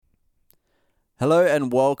Hello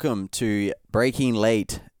and welcome to Breaking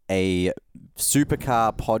Late, a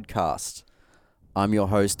supercar podcast. I'm your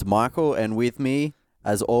host, Michael, and with me,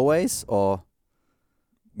 as always, or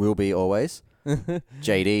will be always,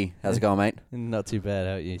 JD. How's it going, mate? Not too bad.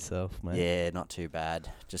 How about yourself, mate? Yeah, not too bad.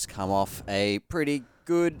 Just come off a pretty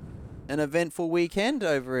good and eventful weekend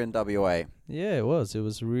over in WA. Yeah, it was. It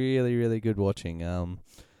was really, really good watching.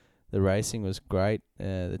 The racing was great.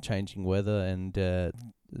 The changing weather and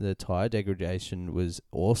the tyre degradation was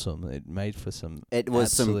awesome. It made for some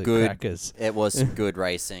absolute crackers. It was some good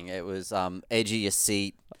racing. It was edge of your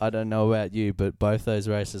seat. I don't know about you, but both those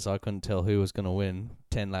races I couldn't tell who was going to win.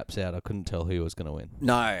 10 laps out, I couldn't tell who was going to win.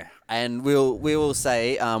 No, and we will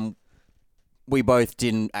say we both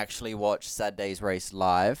didn't actually watch Saturday's race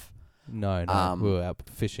live. No, we were out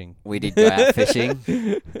fishing. We did go out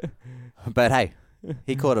fishing, but hey,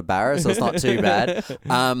 he caught a barra, so it's not too bad.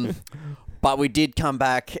 But we did come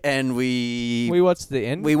back and we watched the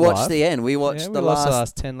end. We watched the end. We watched the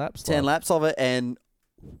last 10 laps. 10 laps of it, and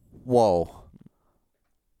whoa.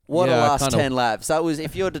 What a last 10 laps. That was,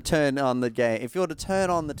 if you were to turn on the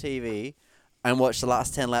TV and watch the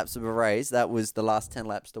last 10 laps of a race, that was the last 10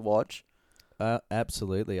 laps to watch.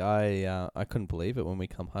 Absolutely. I couldn't believe it when we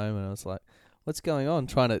come home, and I was like, what's going on?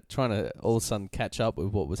 Trying to all of a sudden catch up with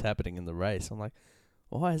what was happening in the race. I'm like,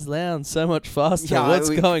 why is Lowndes so much faster? Yeah, what's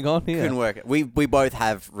going on here? Couldn't work it. We both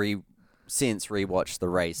have since rewatched the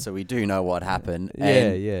race, so we do know what happened.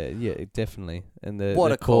 Yeah, definitely. And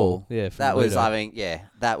what a call! Yeah, that Ludo. was. I mean, yeah,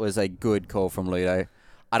 that was a good call from Ludo.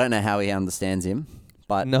 I don't know how he understands him,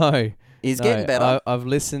 but no, he's getting better. I've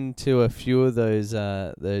listened to a few of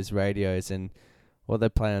those radios, and what they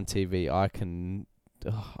play on TV.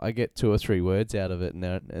 I get 2 or 3 words out of it,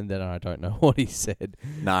 and then I don't know what he said.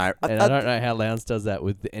 No, I don't know how Lowndes does that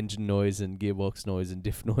with the engine noise and gearbox noise and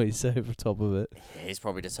diff noise over top of it. Yeah, he's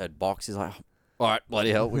probably just heard box. He's like, all right, bloody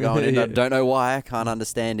hell, we're going in. I don't know why. I can't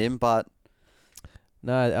understand him, but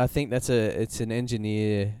no, I think it's an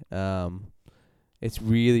engineer. It's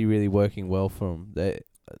really, really working well for him.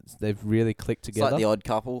 They've really clicked together. It's like the odd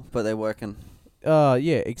couple, but they're working.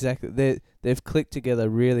 Yeah, exactly. They've clicked together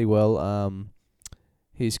really well.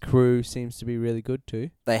 His crew seems to be really good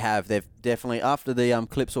too. They have. They've definitely, after the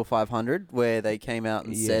Clipsal 500, where they came out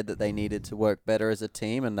and said that they needed to work better as a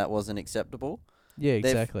team, and that wasn't acceptable. Yeah,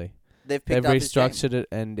 exactly. They've restructured it,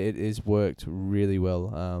 and it has worked really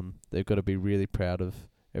well. They've got to be really proud of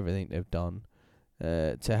everything they've done.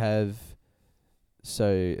 To have,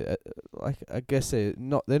 I guess they're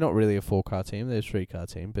not really a 4-car team. They're a 3-car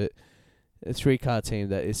team, but a 3-car team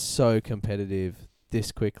that is so competitive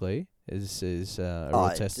this quickly is a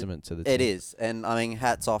real testament to the team. It is, and I mean,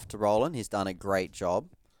 hats off to Roland. He's done a great job.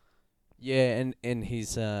 Yeah, and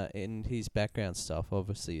his background stuff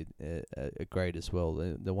obviously are great as well.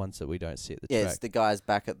 The ones that we don't see at the track. Yes, the guys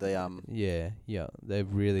back at the Yeah,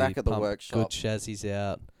 they've really back at the workshop. Good chassis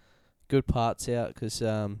out, good parts out, because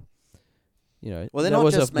well, they're that not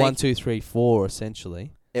was just a 1, 2, 3, 4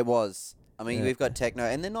 essentially. It was. I mean, we've got Techno,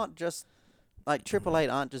 and they're not just like 888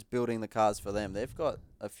 aren't just building the cars for them. They've got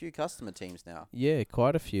a few customer teams now. Yeah,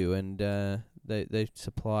 quite a few, and they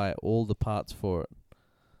supply all the parts for it.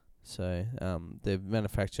 So they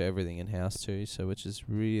manufacture everything in house too. So which is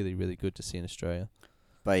really, really good to see in Australia.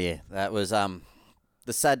 But yeah, that was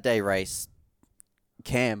the Saturday race.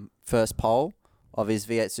 Cam first pole of his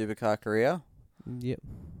V8 supercar career. Yep.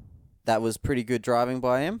 That was pretty good driving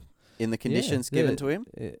by him in the conditions given to him.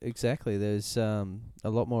 Exactly. There's a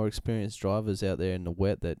lot more experienced drivers out there in the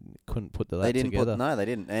wet that couldn't put the lap together. No, they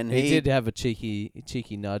didn't. And he did have a cheeky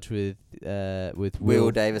nudge with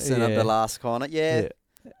Will Davison up the last corner. Yeah.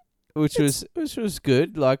 Which was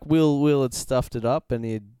good. Like Will had stuffed it up and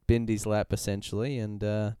he had binned his lap essentially, and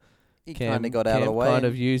he kind of got out of the way. Kind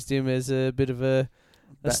of used him as a bit of a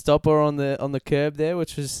stopper on the curb there,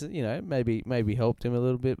 which was maybe helped him a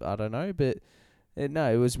little bit. I don't know, but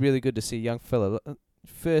it was really good to see a young fella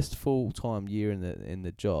first full time year in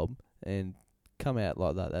the job and come out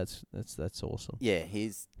like that. That's awesome. Yeah,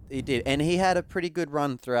 he did, and he had a pretty good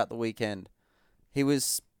run throughout the weekend. He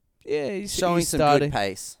was. Yeah, he's showing some good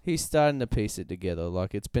pace. He's starting to piece it together.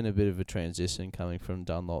 Like, it's been a bit of a transition coming from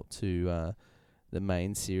Dunlop to the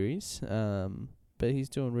main series. But he's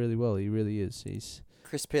doing really well. He really is.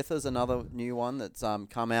 Chris Pither's another new one that's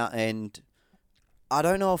come out, and I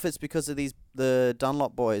don't know if it's because of the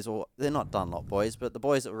Dunlop boys, or they're not Dunlop boys, but the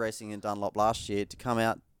boys that were racing in Dunlop last year to come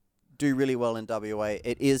out, do really well in WA.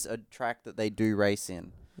 It is a track that they do race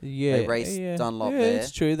in. Yeah, they race Dunlop there. Yeah,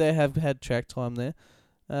 it's true. They have had track time there.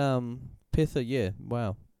 Pither,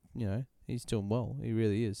 wow, he's doing well. He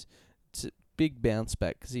really is. It's a big bounce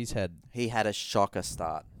back because he had a shocker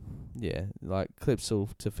start. yeah, like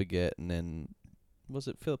Clipsal to forget, and then was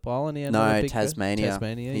it Phillip Island? He had No, another big Tasmania.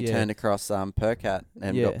 Tasmania. He Yeah. turned across Percat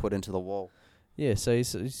and Yeah. got put into the wall. Yeah, so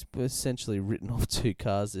he's essentially written off 2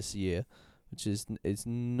 cars this year, which is it's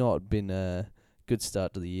not been a good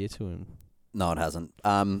start to the year to him. No, it hasn't.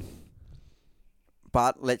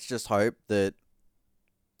 But let's just hope that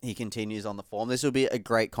he continues on the form. This will be a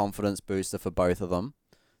great confidence booster for both of them.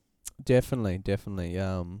 Definitely.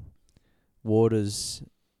 Waters,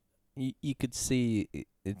 you could see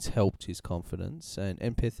it's helped his confidence, and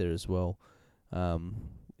Pither as well.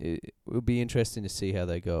 It will be interesting to see how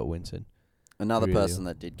they go at Winton. Another Really. person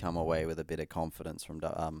that did come away with a bit of confidence from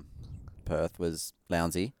Perth was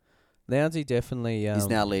Lounsey. Lounsey definitely. He's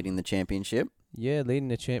now leading the championship. Yeah, leading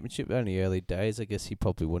the championship. Only early days. I guess he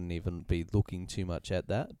probably wouldn't even be looking too much at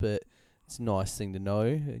that, but it's a nice thing to know.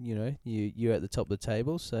 You know, you're at the top of the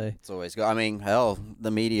table, so It's always good. I mean, hell,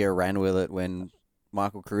 the media ran with it when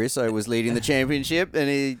Michael Caruso was leading the championship, and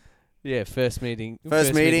he yeah, first meeting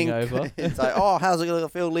over. over. It's like, oh, how's it going to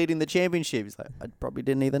feel leading the championship? He's like, I probably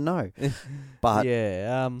didn't even know. But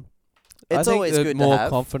yeah, it's I think always the good more to have.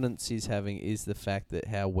 confidence he's having is the fact that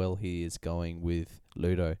how well he is going with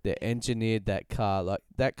Ludo. They engineered that car. Like,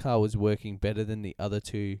 that car was working better than the other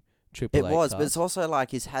 2 Triple It A was, cars. but it's also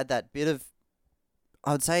like he's had that bit of,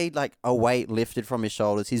 I would say, like a weight lifted from his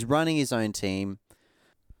shoulders. He's running his own team.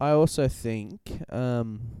 I also think,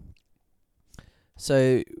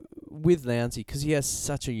 so with Lounsey, because he has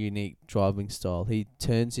such a unique driving style, he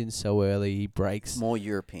turns in so early, he brakes. More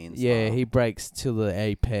European style. Yeah, he brakes till the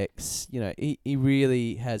apex. You know, he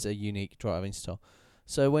really has a unique driving style.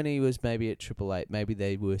 So when he was maybe at 888, maybe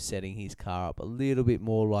they were setting his car up a little bit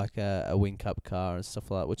more like a Wing Cup car and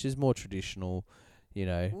stuff like that, which is more traditional. You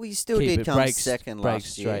know, Well, he still keep did it come brakes- second brakes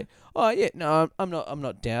last straight. year. Oh yeah, no, I'm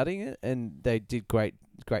not doubting it, and they did great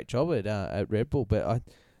job at Red Bull. But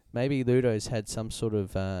maybe Ludo's had some sort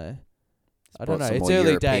of I don't brought know. some It's more early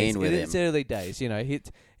European days. with It's him. early days. You know,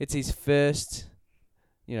 it's his first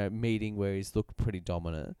meeting where he's looked pretty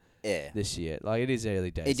dominant Yeah. this year. Like, it is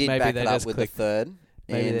early days. He did maybe back they it up just with the clicked. third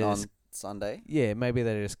maybe they on just- Sunday. Yeah, maybe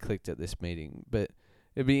they just clicked at this meeting. But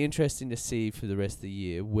it'd be interesting to see for the rest of the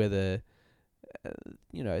year whether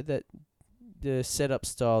that the setup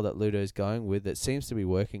style that Ludo's going with, that seems to be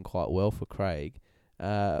working quite well for Craig,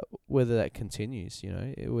 whether that continues.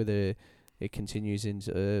 Whether it continues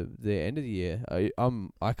into the end of the year.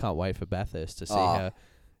 I can't wait for Bathurst to see how.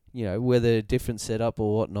 Whether a different setup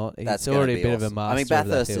or whatnot. That's He's already gonna a be bit awesome. of a master I mean, of that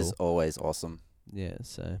Bathurst hill. is always awesome. Yeah,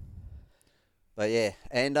 so. But yeah,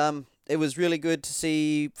 and it was really good to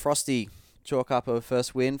see Frosty chalk up a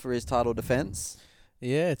first win for his title defence.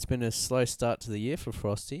 Yeah, it's been a slow start to the year for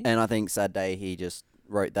Frosty. And I think Saturday he just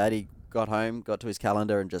wrote that. He got home, got to his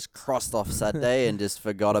calendar, and just crossed off Saturday and just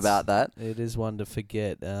forgot about that. It is one to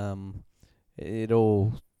forget. It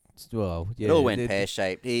all, well, yeah. It all went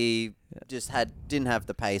pear-shaped. He just didn't have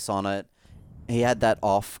the pace on it. He had that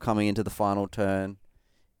off coming into the final turn.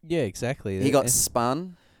 Yeah, exactly. He got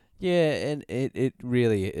spun. Yeah, and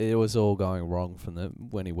it was all going wrong from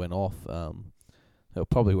when he went off. Or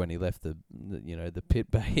probably when he left the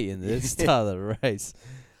pit bay in the start of the race.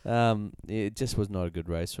 It just was not a good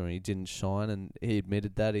race for him. He didn't shine, and he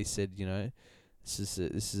admitted that. He said, this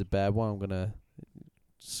is a bad one. I'm gonna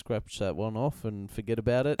scratch that one off and forget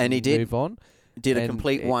about it. And he did. Move on. Did a And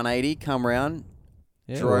complete 180, come round,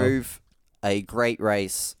 Yeah, drove a great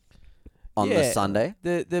race on the Yeah. Sunday.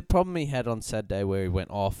 The problem he had on Saturday where he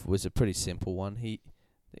went off was a pretty simple one.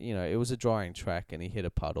 It was a drying track, and he hit a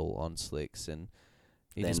puddle on slicks, and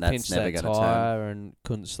he Then just that's pinched never that gonna tire and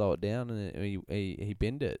couldn't slow it down, and he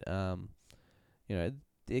binned it.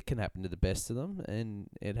 It can happen to the best of them, and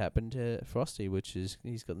it happened to Frosty, which is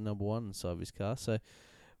he's got the number 1 inside of his car. So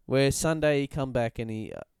where Sunday he come back and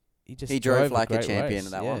he just He drove a like a great champion race.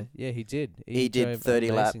 in that Yeah, one. Yeah, he did. He did drove 30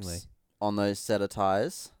 amazingly. laps on those set of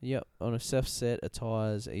tyres. Yep, on a soft set of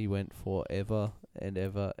tyres, he went for ever and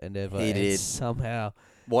ever and ever. He and did. Somehow,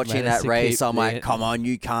 Watching managed that to race, keep I'm like, the- come on,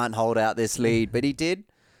 you can't hold out this lead. But he did.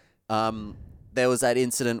 There was that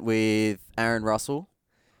incident with Aaron Russell.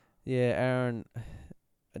 yeah, Aaron,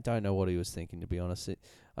 I don't know what he was thinking, to be honest.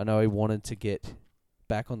 I know he wanted to get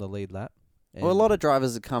back on the lead lap. Well, a lot of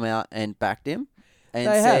drivers have come out and backed him and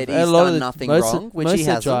They said have. he's A lot of done the- nothing most wrong, of, which most he of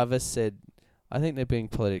the hasn't. drivers said, I think they're being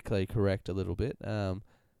politically correct a little bit.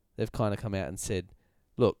 They've kind of come out and said,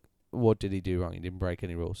 look, what did he do wrong? He didn't break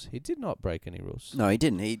any rules. He did not break any rules. No, he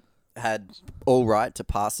didn't. He had all right to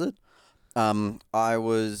pass it. I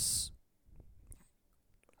was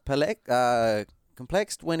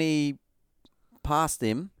complexed when he passed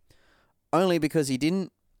him, only because he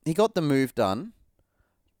got the move done,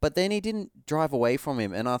 But then he didn't drive away from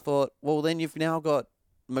him. And I thought, well, then you've now got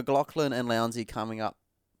McLaughlin and Lowndesy coming up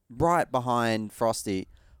right behind Frosty.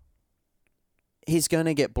 He's going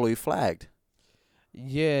to get blue flagged.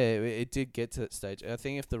 Yeah, it did get to that stage. I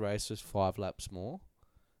think if the race was 5 laps more,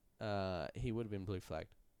 he would have been blue flagged.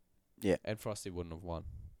 Yeah. And Frosty wouldn't have won.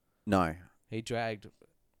 No. He dragged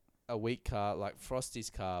a weak car. Like, Frosty's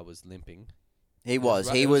car was limping. He was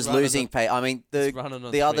losing pace. I mean,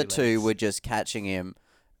 the other two were just catching him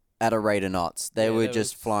at a rate of knots. They were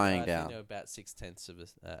just flying down. I think they were about 0.6 of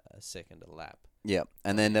a second a lap. Yeah,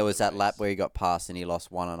 and then there was that lap where he got past and he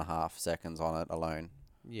lost 1.5 seconds on it alone.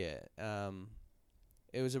 Yeah,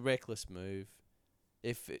 it was a reckless move.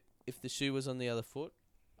 If the shoe was on the other foot,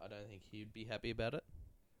 I don't think he'd be happy about it.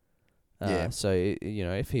 Yeah. So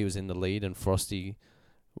if he was in the lead and Frosty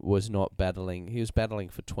was not battling, he was battling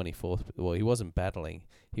for 24th. Well, he wasn't battling.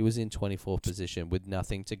 He was in 24th position with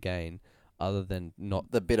nothing to gain other than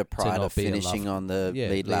not the bit of pride of finishing on the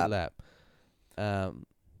lead lap.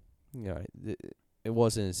 It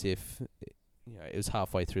wasn't as if it was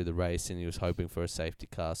halfway through the race and he was hoping for a safety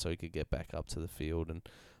car so he could get back up to the field and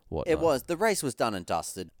whatnot. It was. The race was done and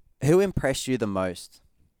dusted. Who impressed you the most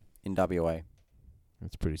in WA?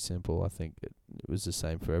 It's pretty simple. I think it was the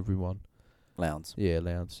same for everyone. Lowndes. Yeah,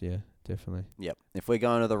 Lowndes. Yeah, definitely. Yep. If we're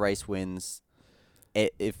going to the race wins,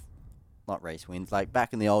 not race wins, like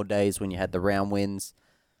back in the old days when you had the round wins,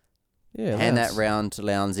 hand that round to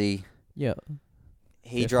Lowndesy. Yeah.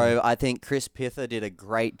 He drove. I think Chris Pither did a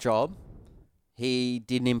great job. He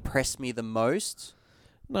didn't impress me the most.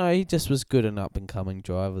 No, he just was good and up-and-coming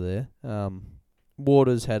driver there.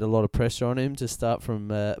 Waters had a lot of pressure on him to start from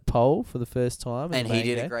pole for the first time. And he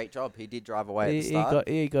did a great job. He did drive away at the start.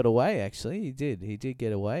 He got away, actually. He did. He did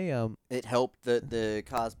get away. It helped that the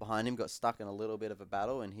cars behind him got stuck in a little bit of a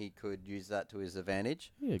battle, and he could use that to his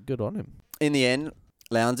advantage. Yeah, good on him. In the end,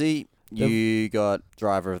 Lowndesy, you got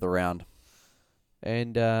driver of the round.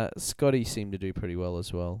 And Scotty seemed to do pretty well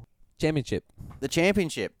as well. Championship. The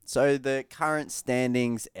championship. So the current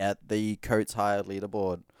standings at the Coates Hire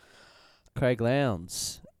leaderboard. Craig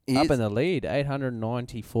Lowndes up in the lead,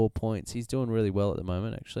 894 points. He's doing really well at the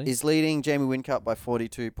moment, actually. He's leading Jamie Whincup by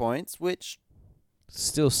 42 points, which...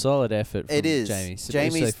 Still solid effort from Jamie,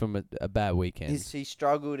 especially from a bad weekend. He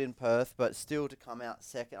struggled in Perth, but still to come out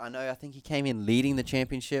second. I think he came in leading the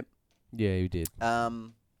championship. Yeah, he did.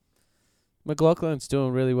 McLaughlin's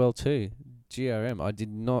doing really well too. GRM, I did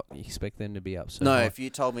not expect them to be up so high. If you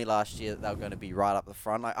told me last year that they were going to be right up the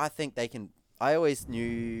front, I think they can... I always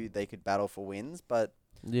knew they could battle for wins, but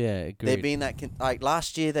yeah, agreed. they've been that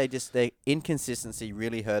last year. Their inconsistency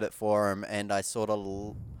really hurt it for them, and I sort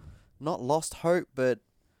of not lost hope, but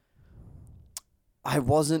I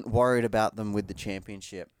wasn't worried about them with the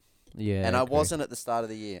championship. Yeah, and I wasn't at the start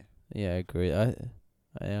of the year. Yeah, I agree. I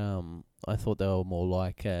thought they were more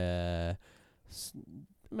like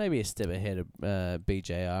maybe a step ahead of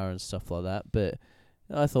BJR and stuff like that, but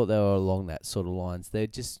I thought they were along that sort of lines. They're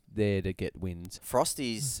just there to get wins.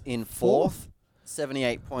 Frosty's in fourth,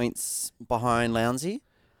 78 points behind Lowndesy.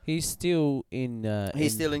 He's still in...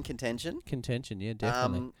 He's still in contention? Contention, yeah,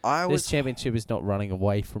 definitely. This championship is not running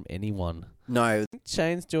away from anyone. No.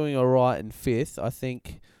 Shane's doing all right in fifth. I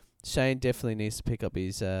think Shane definitely needs to pick up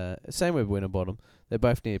his... same with Winterbottom. They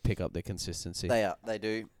both need to pick up their consistency. They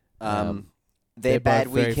do. Their bad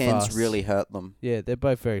weekends really hurt them. Yeah, they're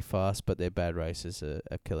both very fast, but their bad races are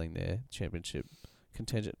killing their championship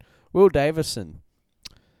contingent. Will Davison,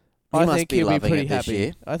 I think he'll be pretty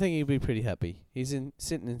happy. I think he'll be pretty happy. He's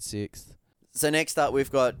sitting in sixth. So next up, we've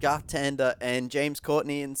got Garth Tander and James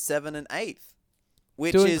Courtney in 7th and 8th,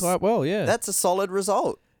 which doing quite well. Yeah, that's a solid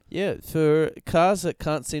result. Yeah, for cars that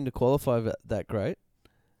can't seem to qualify that great.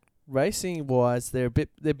 Racing wise, they're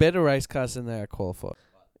better race cars than they are qualified.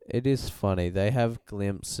 It is funny. They have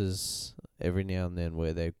glimpses every now and then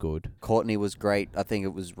where they're good. Courtney was great. I think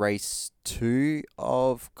it was race 2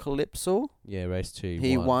 of Calypso. Yeah, race 2.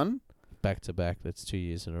 He won. Back to back. That's 2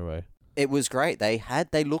 years in a row. It was great. They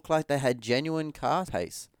looked like they had genuine car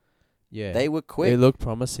pace. Yeah. They were quick. They looked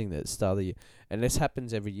promising at the start of the year. And this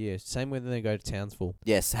happens every year. Same when they go to Townsville.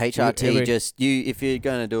 Yes, HRT if you're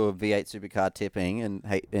going to do a V8 supercar tipping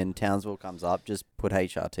and Townsville comes up, just put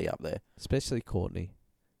HRT up there. Especially Courtney.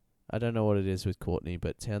 I don't know what it is with Courtney,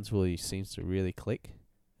 but Townsville he seems to really click.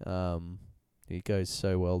 He goes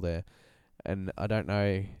so well there. And I don't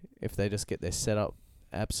know if they just get their setup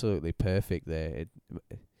absolutely perfect there.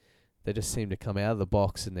 They just seem to come out of the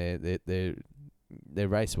box and they're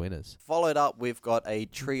race winners. Followed up, we've got a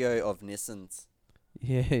trio of Nissans.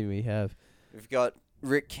 Yeah, we have. We've got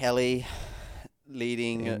Rick Kelly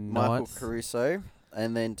leading Michael Caruso,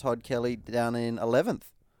 and then Todd Kelly down in 11th.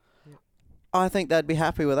 I think they'd be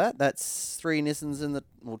happy with that. That's two Nissans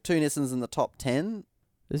in the top 10.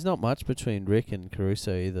 There's not much between Rick and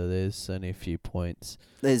Caruso either. There's only a few points.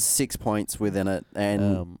 There's 6 points within it,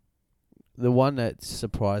 and the one that's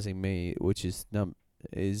surprising me, which is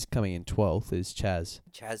coming in 12th, is Chaz.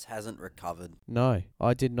 Chaz hasn't recovered. No,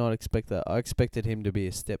 I did not expect that. I expected him to be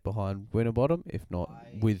a step behind Winterbottom, if not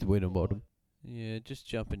with Winterbottom. Yeah, just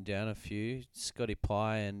jumping down a few. Scotty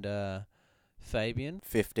Pye and Fabian.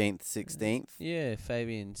 15th, 16th. Yeah,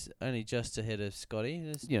 Fabian's only just ahead of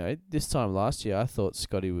Scotty. This time last year, I thought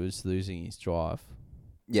Scotty was losing his drive.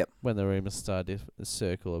 Yep. When the rumours started to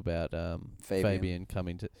circle about Fabian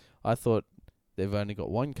coming to... I thought they've only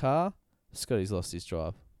got one car. Scotty's lost his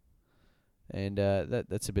drive. And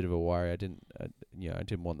that's a bit of a worry. I didn't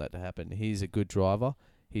want that to happen. He's a good driver.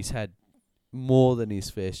 He's had more than his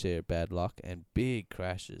fair share of bad luck and big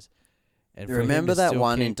crashes. And remember that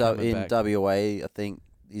one in WA, I think,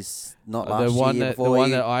 is not last year. The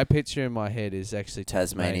one that I picture in my head is actually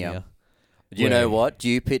Tasmania. Do you know what? Do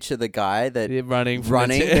you picture the guy that running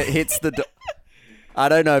that hits the... I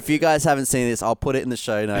don't know. If you guys haven't seen this, I'll put it in the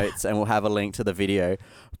show notes and we'll have a link to the video.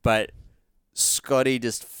 But Scotty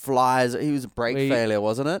just flies. He was a brake failure,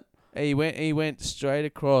 wasn't it? He went straight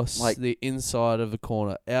across the inside of the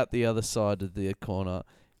corner, out the other side of the corner,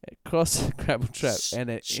 across the gravel trap,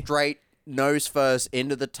 and straight nose first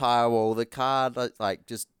into the tire wall. The car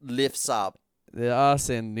just lifts up. The arse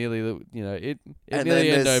end nearly, it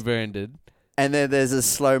nearly end-over-ended. And then there's a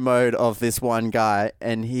slow mode of this one guy,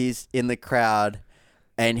 and he's in the crowd,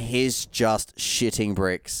 and he's just shitting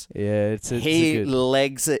bricks. Yeah, he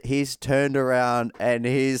legs it. He's turned around, and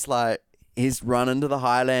he's running to the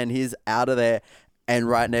Highland. He's out of there, and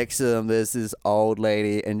right next to him, there's this old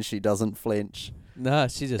lady, and she doesn't flinch. No,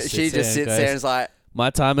 she just sits there and is like, my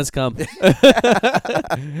time has come.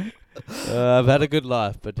 I've had a good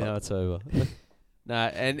life, but now it's over. No,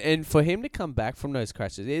 and for him to come back from those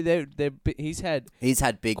crashes, he's had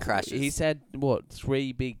big crashes. He's had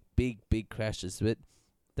 3 big crashes, but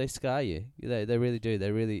they scar you. They really do.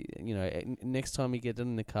 They really, next time you get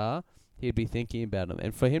in the car, he'd be thinking about them.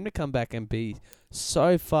 And for him to come back and be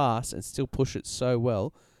so fast and still push it so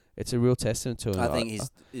well, it's a real testament to him. I think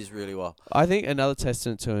he's really well. I think another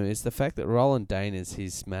testament to him is the fact that Roland Dane is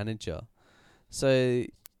his manager. So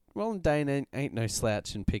Roland Dane ain't no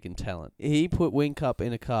slouch in picking talent. He put Whincup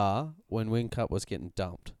in a car when Whincup was getting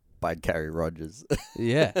dumped. By Gary Rogers.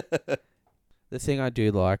 Yeah. The thing I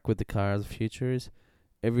do like with the car of the future is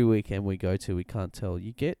every weekend we go to, we can't tell.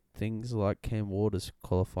 You get things like Cam Waters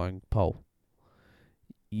qualifying pole.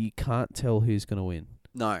 You can't tell who's going to win.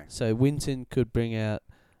 No. So Winton could bring out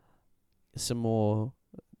some more,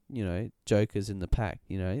 jokers in the pack.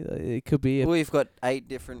 It could be... We've got 8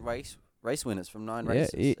 different race winners from 9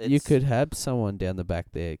 races. Yeah, you could have someone down the back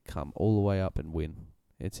there come all the way up and win.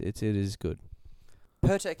 It is good.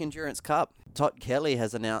 Pertec Endurance Cup. Todd Kelly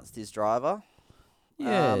has announced his driver.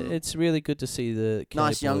 Yeah, it's really good to see the Kelly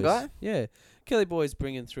nice young guy. Yeah, Kelly boys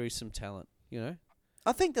bringing through some talent.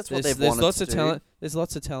 I think that's what they've wanted to do. There's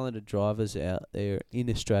lots of talented drivers out there in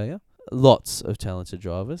Australia. Lots of talented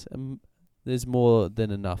drivers. There's more than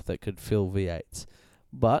enough that could fill V8s,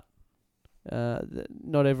 but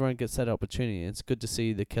not everyone gets that opportunity. It's good to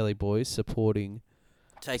see the Kelly boys supporting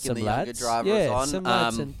taking the lads. younger drivers on. Some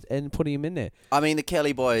lads and putting them in there. I mean, the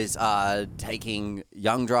Kelly boys are taking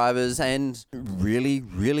young drivers and really,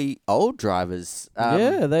 really old drivers.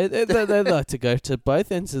 They like to go to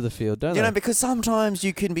both ends of the field, don't they? Because sometimes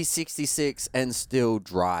you can be 66 and still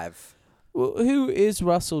drive. Well, who is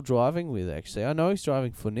Russell driving with, actually? I know he's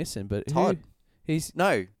driving for Nissan, but Todd.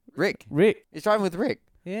 Rick. Rick. He's driving with Rick.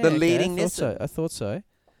 Yeah, leading Nissan. I thought so.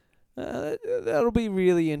 That'll be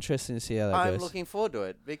really interesting to see how that goes. I'm looking forward to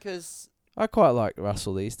it because I quite like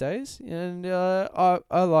Russell these days, and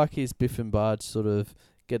I like his Biff and Barge sort of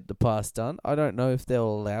get the pass done. I don't know if they'll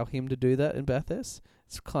allow him to do that in Bathurst.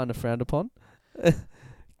 It's kind of frowned upon.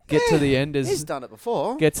 Get to the end he's done it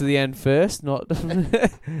before. Get to the end first, not.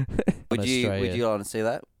 Would you want to see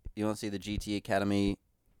that? You want to see the GT Academy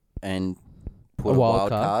and put a wild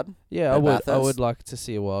card? Yeah, I would. Bathurst? I would like to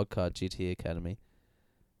see a wild card GT Academy.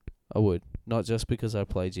 I would, not just because I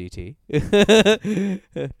play GT,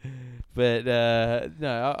 but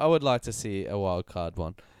no, I would like to see a wild card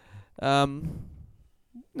one.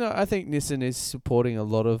 No, I think Nissan is supporting a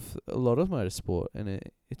lot of motorsport, and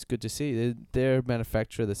it's good to see. They're a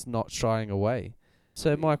manufacturer that's not shying away.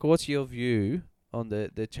 So, Michael, what's your view on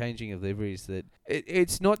the changing of liveries? That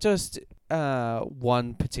it's not just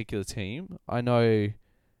one particular team. I know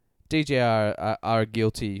DJR are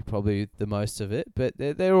guilty probably the most of it, but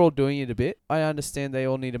they're all doing it a bit. I understand they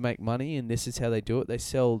all need to make money, and this is how they do it. They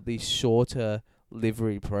sell these shorter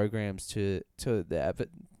livery programs to the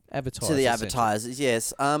advertisers. To the advertisers,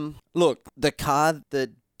 yes. Look, the car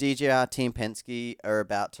that DJR Team Penske are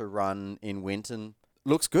about to run in Winton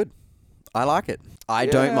looks good. I like it. I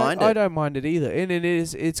don't mind it. I don't mind it either, and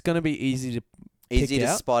it's going to be easy to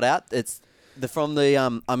spot out. It's from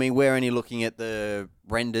the I mean, we're only looking at the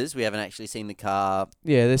renders. We haven't actually seen the car.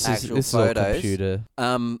 Yeah, this is all computer.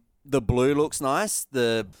 The blue looks nice.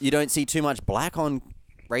 You don't see too much black on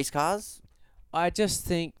race cars. I just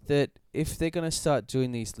think that if they're going to start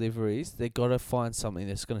doing these liveries, they got to find something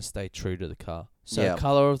that's going to stay true to the car. So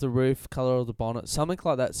color of the roof, color of the bonnet, something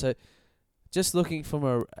like that. So just looking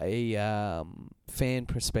from a fan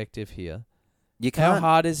perspective here, how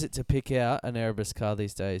hard is it to pick out an Erebus car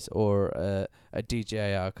these days or a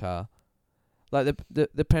DJR car? Like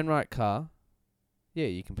the Penrite car, yeah,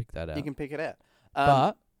 you can pick that out. You can pick it out.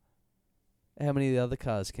 But how many of the other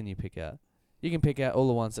cars can you pick out? You can pick out all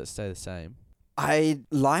the ones that stay the same. I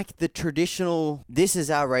like the traditional, this is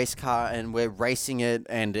our race car and we're racing it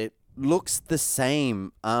and it looks the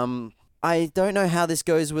same. I don't know how this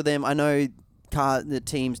goes with them. I know the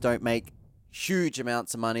teams don't make huge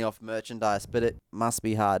amounts of money off merchandise, but it must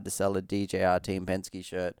be hard to sell a DJR Team Penske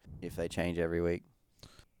shirt if they change every week.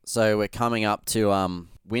 So we're coming up to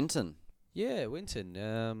Winton. Yeah,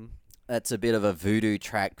 Winton. That's a bit of a voodoo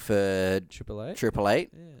track for Triple Eight.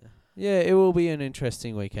 Yeah, it will be an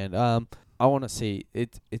interesting weekend. I want to see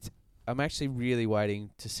it. I'm actually really waiting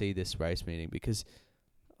to see this race meeting because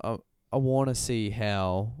I want to see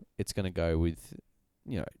how it's going to go with,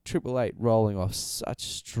 Triple Eight rolling off such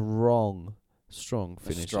strong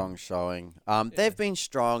finish. Strong showing. They've been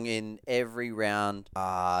strong in every round.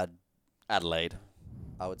 Adelaide,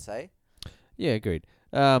 I would say. Yeah, agreed.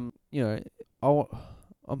 I'm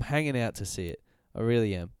hanging out to see it. I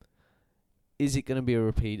really am. Is it going to be a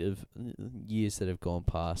repeat of years that have gone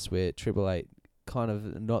past where Triple Eight kind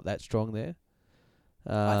of not that strong there?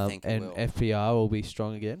 I think it and will. FPR will be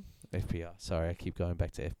strong again. FPR, sorry, I keep going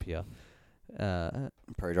back to FPR.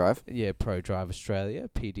 Pro Drive? Yeah, Pro Drive Australia,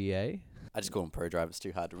 PDA. I just call them Pro Drive, it's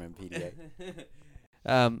too hard to remember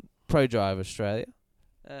PDA. Pro Drive Australia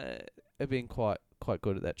have been quite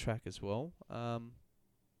good at that track as well.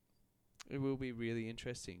 It will be really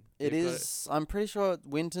interesting. It is. I'm pretty sure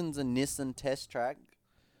Winton's a Nissan test track.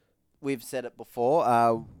 We've said it before.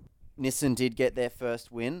 Nissan did get their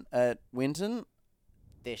first win at Winton.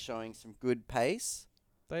 They're showing some good pace.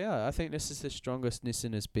 They are. I think this is the strongest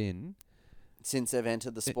Nissan has been since they've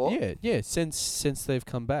entered the sport. Yeah. Since they've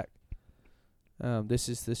come back, this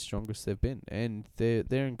is the strongest they've been, and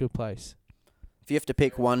they're in good place. If you have to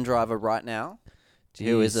pick one driver right now,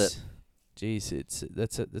 who is it? Jeez,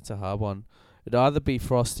 that's a hard one. It'd either be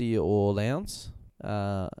Frosty or Lowndes.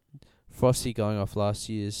 Frosty going off last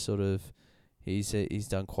year's sort of, he's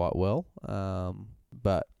done quite well.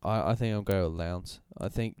 But I think I'll go with Lowndes. I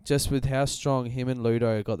think just with how strong him and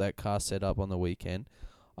Ludo got that car set up on the weekend,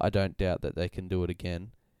 I don't doubt that they can do it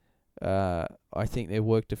again. I think they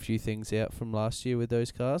worked a few things out from last year with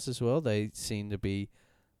those cars as well. They seem to be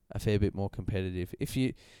a fair bit more competitive. If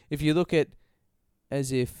you look at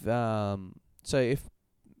as if if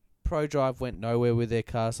Pro Drive went nowhere with their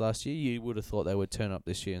cars last year, you would have thought they would turn up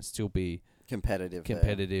this year and still be competitive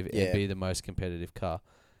and be the most competitive car.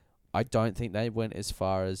 I don't think they went as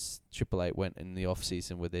far as Triple Eight went in the off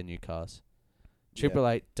season with their new cars. Triple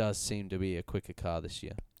Eight does seem to be a quicker car this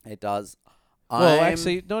year. It does. Well,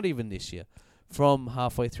 actually, not even this year. From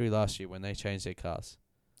halfway through last year when they changed their cars.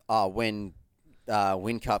 When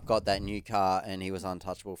Whincup got that new car and he was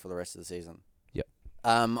untouchable for the rest of the season. Yep.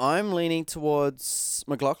 I'm leaning towards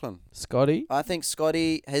McLaughlin. Scotty? I think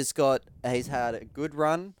Scotty he's had a good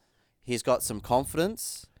run. He's got some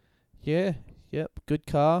confidence. Yeah. Yep. Good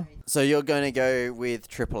car. So you're going to go with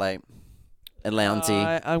Triple Eight and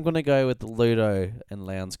Lounsey. I'm going to go with the Ludo and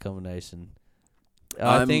Lowndes combination.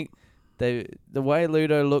 I think the way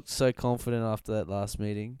Ludo looked so confident after that last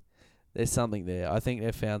meeting, there's something there. I think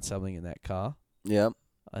they've found something in that car. Yep.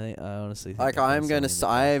 I honestly think like I'm going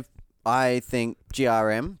to I think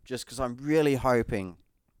GRM just because I'm really hoping.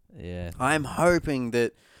 Yeah. I'm hoping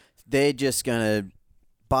that they're just going to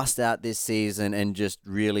bust out this season and just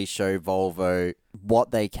really show Volvo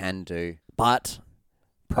what they can do. But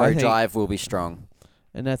Pro Drive will be strong.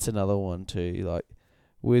 And that's another one too. Like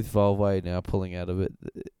with Volvo now pulling out of it,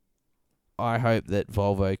 I hope that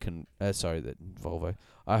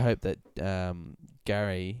I hope that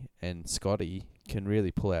Gary and Scotty can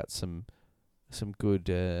really pull out some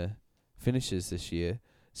good finishes this year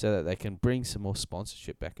so that they can bring some more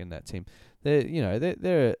sponsorship back in that team. They're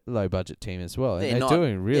a low budget team as well, and they're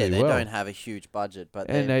doing really well. well. They don't have a huge budget, but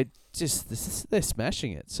they're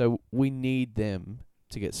smashing it. So we need them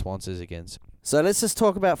to get sponsors again. So let's just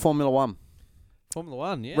talk about Formula One. Formula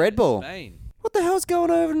One, yeah. Red Bull. Spain. What the hell's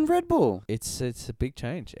going on in Red Bull? It's a big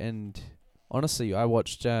change, and honestly, I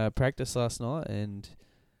watched practice last night, and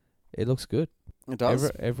it looks good. It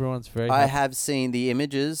does. Everyone's very I happy. have seen the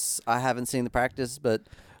images. I haven't seen the practice, but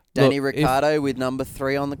Danny Ricciardo with number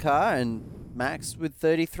 3 on the car and Max with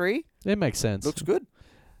 33. It makes sense. Looks good.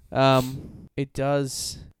 It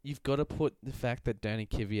does. You've got to put the fact that Danny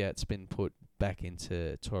Kvyat's been put back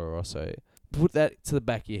into Toro Rosso. Put that to the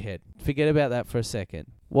back of your head. Forget about that for a second.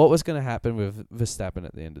 What was going to happen with Verstappen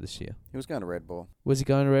at the end of this year? He was going to Red Bull. Was he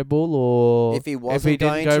going to Red Bull, or if he wasn't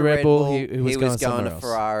going to Red Bull, he was going to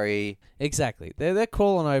Ferrari. Exactly. They're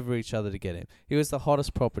crawling over each other to get him. He was the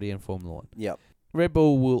hottest property in Formula One. Yep. Red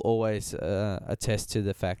Bull will always attest to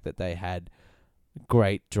the fact that they had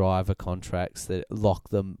great driver contracts that lock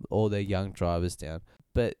them all their young drivers down.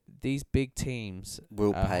 But these big teams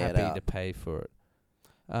will are pay happy to pay for it.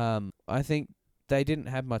 I think they didn't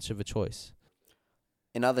have much of a choice.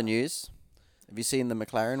 In other news, have you seen the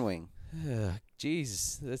McLaren wing?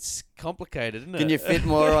 Jeez, that's complicated, isn't it? Can you fit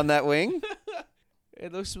more on that wing?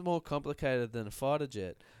 It looks more complicated than a fighter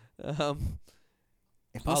jet. It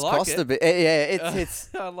must cost a bit. Yeah,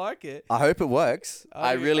 it's. I like it. I hope it works.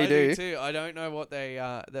 I really do. Too. I don't know what they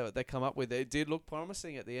come up with. It did look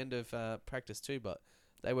promising at the end of practice too, but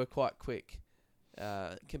they were quite quick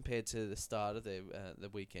compared to the start of the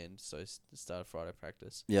weekend. So the start of Friday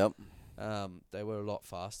practice. Yep. They were a lot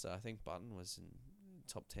faster. I think Button was in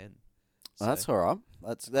top 10. So that's all right.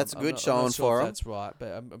 That's a good showing for him. That's right,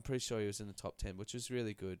 but I'm pretty sure he was in the top 10, which was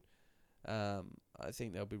really good. I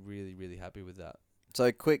think they'll be really, really happy with that. So,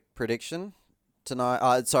 quick prediction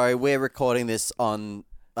tonight. Sorry, we're recording this on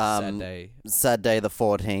Saturday the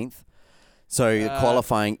 14th. So,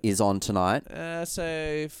 qualifying is on tonight.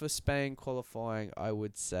 So for Spain qualifying,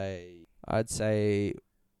 I'd say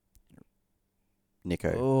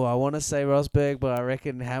Nico. Oh, I want to say Rosberg, but I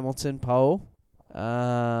reckon Hamilton pole.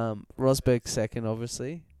 Rosberg second,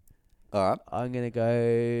 obviously. All right. I'm gonna go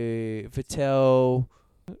Vettel.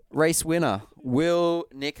 Race winner. Will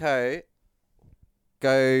Nico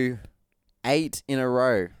go 8 in a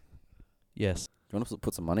row? Yes. Do you want to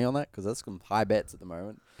put some money on that? Because that's some high bets at the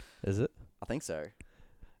moment. Is it? I think so.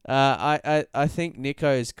 I think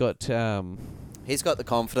Nico's got he's got the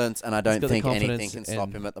confidence, and I don't think anything can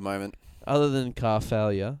stop him at the moment. Other than car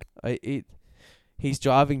failure, he's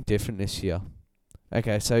driving different this year.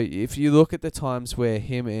 Okay, so if you look at the times where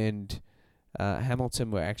him and Hamilton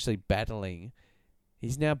were actually battling,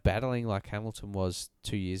 he's now battling like Hamilton was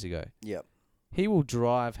 2 years ago. Yep. He will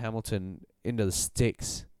drive Hamilton into the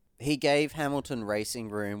sticks. He gave Hamilton racing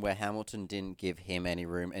room where Hamilton didn't give him any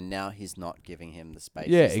room, and now he's not giving him the space.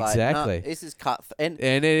 Yeah, it's exactly. Like, this is cut, and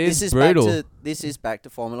it is brutal. This is back to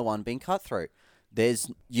Formula One being cutthroat.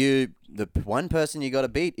 There's the one person you got to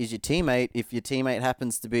beat is your teammate. If your teammate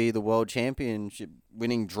happens to be the world championship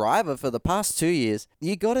winning driver for the past 2 years,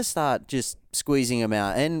 you got to start just squeezing him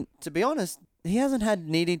out. And to be honest, he hasn't had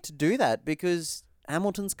needing to do that because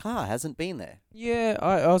Hamilton's car hasn't been there. Yeah,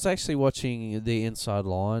 I was actually watching the Inside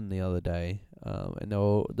Line the other day, and they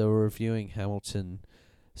were reviewing Hamilton's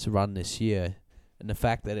run this year, and the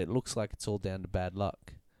fact that it looks like it's all down to bad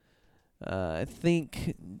luck. I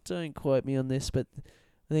think, don't quote me on this, but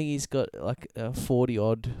I think he's got like a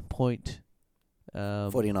 40-odd point.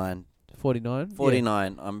 49. 49?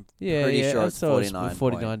 49. Yeah. I'm pretty sure it's 49. It's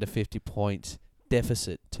 49 to 50 points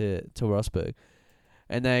deficit to Rosberg.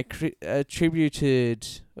 And they attributed,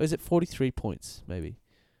 was it 43 points, maybe?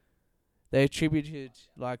 They attributed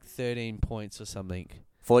like 13 points or something.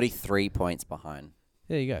 43 points behind.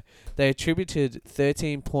 There you go. They attributed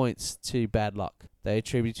 13 points to bad luck. They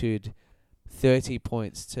attributed 30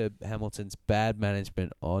 points to Hamilton's bad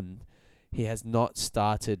management on he has not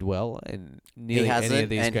started well in nearly any of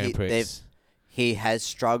these Grand Prix. He has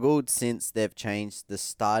struggled since they've changed the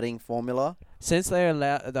starting formula. Since they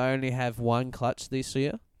only have one clutch this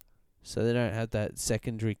year, so they don't have that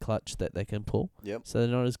secondary clutch that they can pull. Yep. So they're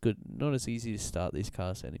not as good, not as easy to start these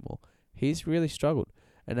cars anymore. He's really struggled,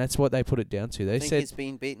 and that's what they put it down to. They said he's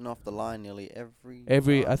been beaten off the line nearly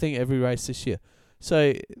every I think every race this year.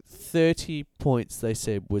 So 30 points they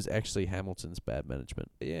said was actually Hamilton's bad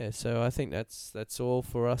management. Yeah, so I think that's all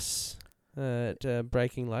for us at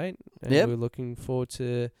Breaking Late. And we're looking forward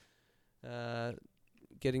to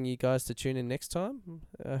getting you guys to tune in next time.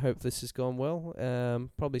 I hope this has gone well.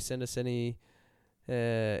 Probably send us any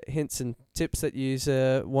hints and tips that you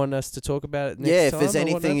want us to talk about next if time there's or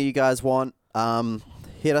anything whatnot? you guys want,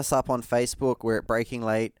 hit us up on Facebook. We're at Breaking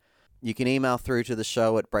Late. You can email through to the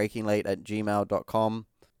show at breakinglate@gmail.com.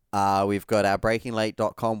 We've got our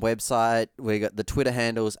breakinglate.com website. We got the Twitter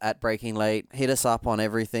handles at Breaking Late. Hit us up on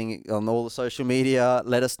everything, on all the social media.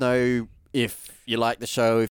 Let us know if you like the show,